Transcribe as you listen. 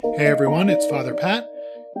Hey everyone, it's Father Pat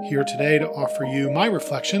here today to offer you my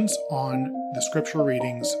reflections on the scripture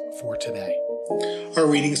readings for today. Our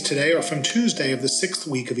readings today are from Tuesday of the 6th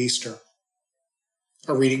week of Easter.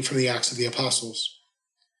 A reading from the Acts of the Apostles.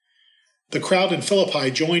 The crowd in Philippi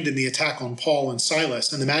joined in the attack on Paul and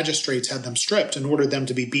Silas, and the magistrates had them stripped and ordered them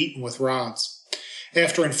to be beaten with rods.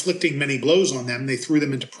 After inflicting many blows on them, they threw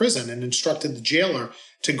them into prison and instructed the jailer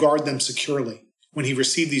to guard them securely. When he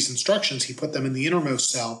received these instructions, he put them in the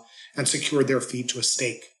innermost cell and secured their feet to a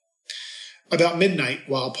stake. About midnight,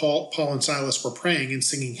 while Paul and Silas were praying and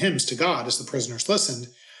singing hymns to God as the prisoners listened,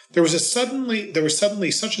 there was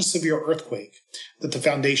suddenly such a severe earthquake that the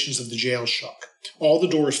foundations of the jail shook. All the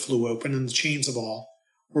doors flew open and the chains of all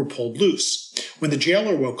were pulled loose. When the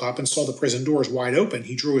jailer woke up and saw the prison doors wide open,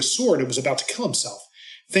 he drew his sword and was about to kill himself,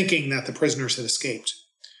 thinking that the prisoners had escaped.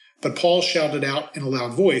 But Paul shouted out in a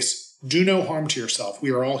loud voice, "Do no harm to yourself, we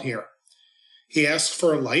are all here." He asked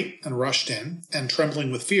for a light and rushed in, and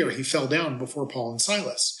trembling with fear, he fell down before Paul and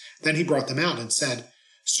Silas. Then he brought them out and said,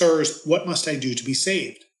 "Sirs, what must I do to be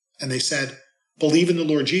saved?" And they said, "Believe in the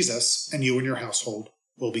Lord Jesus, and you and your household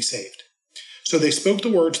will be saved." So they spoke the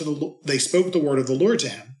word of the Lord to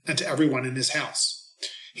him and to everyone in his house.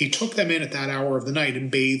 He took them in at that hour of the night and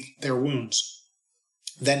bathed their wounds.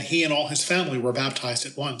 Then he and all his family were baptized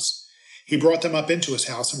at once. He brought them up into his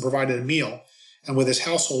house and provided a meal, and with his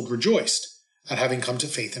household rejoiced at having come to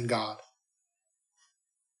faith in God.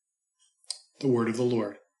 The word of the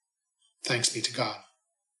Lord. Thanks be to God.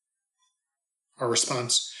 Our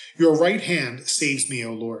response: Your right hand saves me,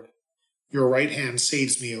 O Lord. Your right hand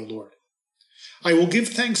saves me, O Lord. I will give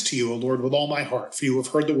thanks to you, O Lord, with all my heart, for you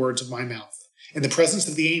have heard the words of my mouth. In the presence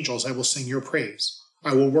of the angels I will sing your praise.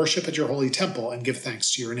 I will worship at your holy temple and give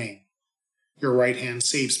thanks to your name. Your right hand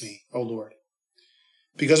saves me, O Lord.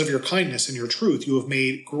 Because of your kindness and your truth, you have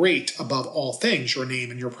made great above all things your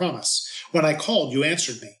name and your promise. When I called, you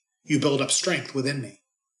answered me. You build up strength within me.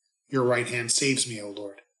 Your right hand saves me, O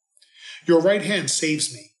Lord. Your right hand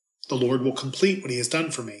saves me. The Lord will complete what he has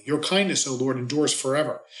done for me. Your kindness, O Lord, endures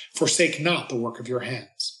forever. Forsake not the work of your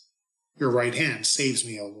hands. Your right hand saves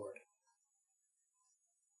me, O Lord.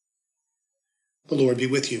 The Lord be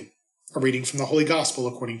with you. A reading from the Holy Gospel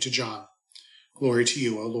according to John. Glory to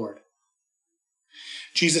you, O Lord.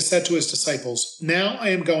 Jesus said to his disciples, "Now I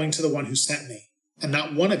am going to the one who sent me, and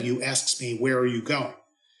not one of you asks me, 'Where are you going?'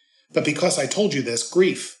 But because I told you this,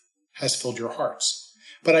 grief has filled your hearts.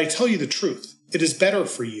 But I tell you the truth, it is better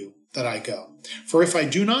for you that I go. For if I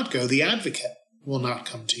do not go, the Advocate will not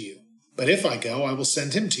come to you. But if I go, I will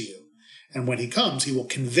send him to you. And when he comes, he will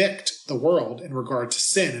convict the world in regard to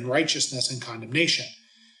sin and righteousness and condemnation.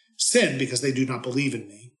 Sin, because they do not believe in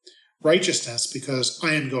me. Righteousness, because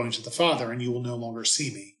I am going to the Father, and you will no longer see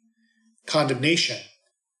me. Condemnation,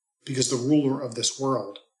 because the ruler of this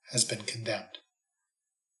world has been condemned."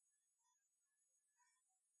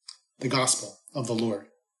 The Gospel of the Lord.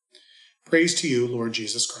 Praise to you, Lord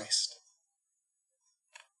Jesus Christ.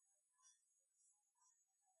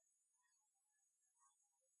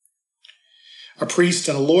 A priest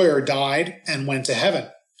and a lawyer died and went to heaven.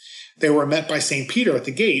 They were met by St. Peter at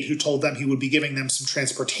the gate, who told them he would be giving them some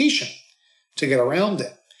transportation to get around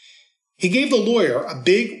it. He gave the lawyer a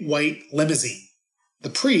big white limousine. The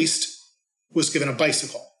priest was given a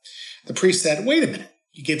bicycle. The priest said, "Wait a minute,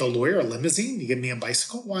 you gave the lawyer a limousine? You give me a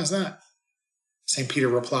bicycle? Why is that?" St. Peter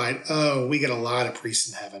replied, "Oh, we get a lot of priests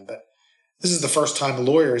in heaven, but this is the first time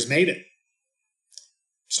the lawyer has made it."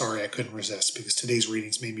 Sorry, I couldn't resist, because today's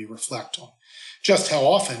readings made me reflect on just how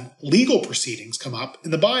often legal proceedings come up in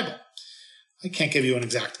the Bible. I can't give you an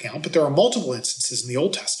exact count, but there are multiple instances in the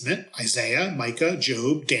Old Testament: Isaiah, Micah,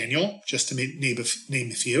 Job, Daniel, just to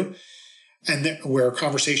name a few, and where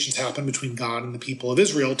conversations happen between God and the people of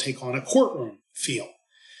Israel take on a courtroom feel.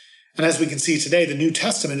 And as we can see today, the New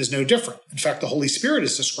Testament is no different. In fact, the Holy Spirit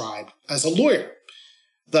is described as a lawyer,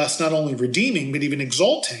 thus not only redeeming, but even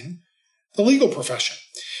exalting the legal profession.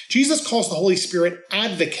 Jesus calls the Holy Spirit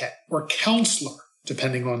advocate or counselor,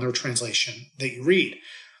 depending on their translation that you read.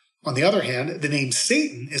 On the other hand, the name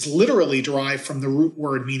Satan is literally derived from the root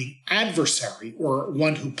word meaning adversary, or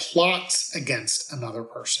one who plots against another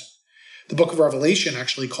person. The book of Revelation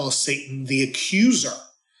actually calls Satan the accuser.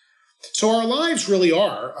 So our lives really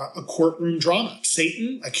are a courtroom drama.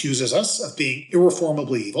 Satan accuses us of being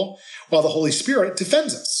irreformably evil, while the Holy Spirit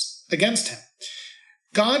defends us against him.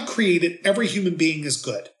 God created every human being as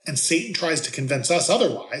good, and Satan tries to convince us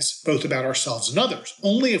otherwise, both about ourselves and others.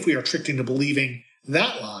 Only if we are tricked into believing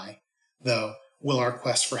that lie, though, will our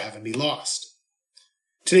quest for heaven be lost.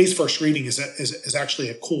 Today's first reading is actually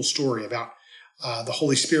a cool story about the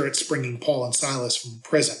Holy Spirit springing Paul and Silas from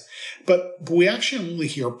prison. But we actually only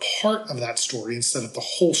hear part of that story instead of the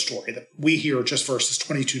whole story. That we hear just verses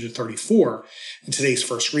 22 to 34 in today's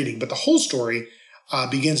first reading. But the whole story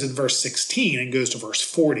begins in verse 16 and goes to verse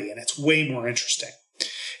 40, and it's way more interesting.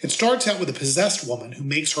 It starts out with a possessed woman who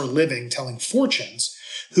makes her living telling fortunes,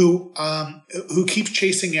 who keeps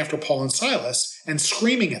chasing after Paul and Silas and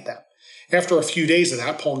screaming at them. After a few days of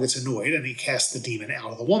that, Paul gets annoyed and he casts the demon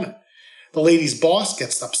out of the woman. The lady's boss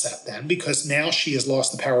gets upset then because now she has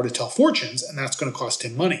lost the power to tell fortunes, and that's going to cost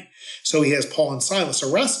him money. So he has Paul and Silas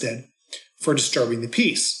arrested for disturbing the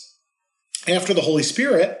peace. After the Holy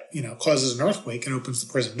Spirit, causes an earthquake and opens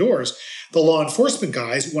the prison doors, the law enforcement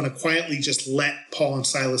guys want to quietly just let Paul and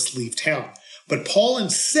Silas leave town. But Paul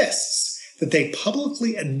insists that they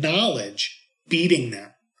publicly acknowledge beating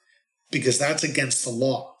them because that's against the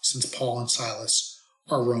law, since Paul and Silas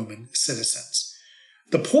are Roman citizens.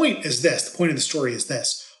 The point of the story is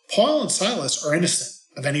this. Paul and Silas are innocent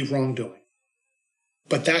of any wrongdoing,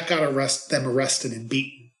 but that got them arrested and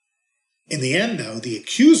beaten. In the end, though, the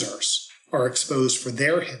accusers are exposed for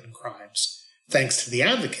their hidden crimes, thanks to the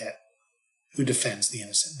advocate who defends the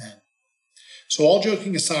innocent men. So all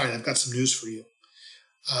joking aside, I've got some news for you.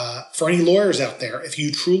 For any lawyers out there, if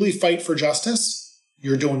you truly fight for justice,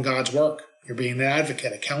 you're doing God's work. You're being an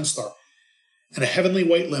advocate, a counselor, and a heavenly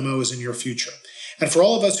white limo is in your future. And for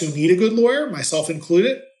all of us who need a good lawyer, myself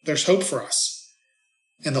included, there's hope for us.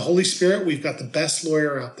 In the Holy Spirit, we've got the best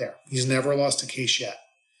lawyer out there. He's never lost a case yet.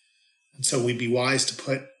 And so we'd be wise to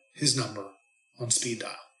put his number on speed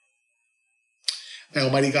dial. May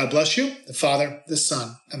Almighty God bless you, the Father, the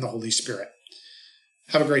Son, and the Holy Spirit.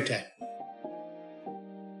 Have a great day.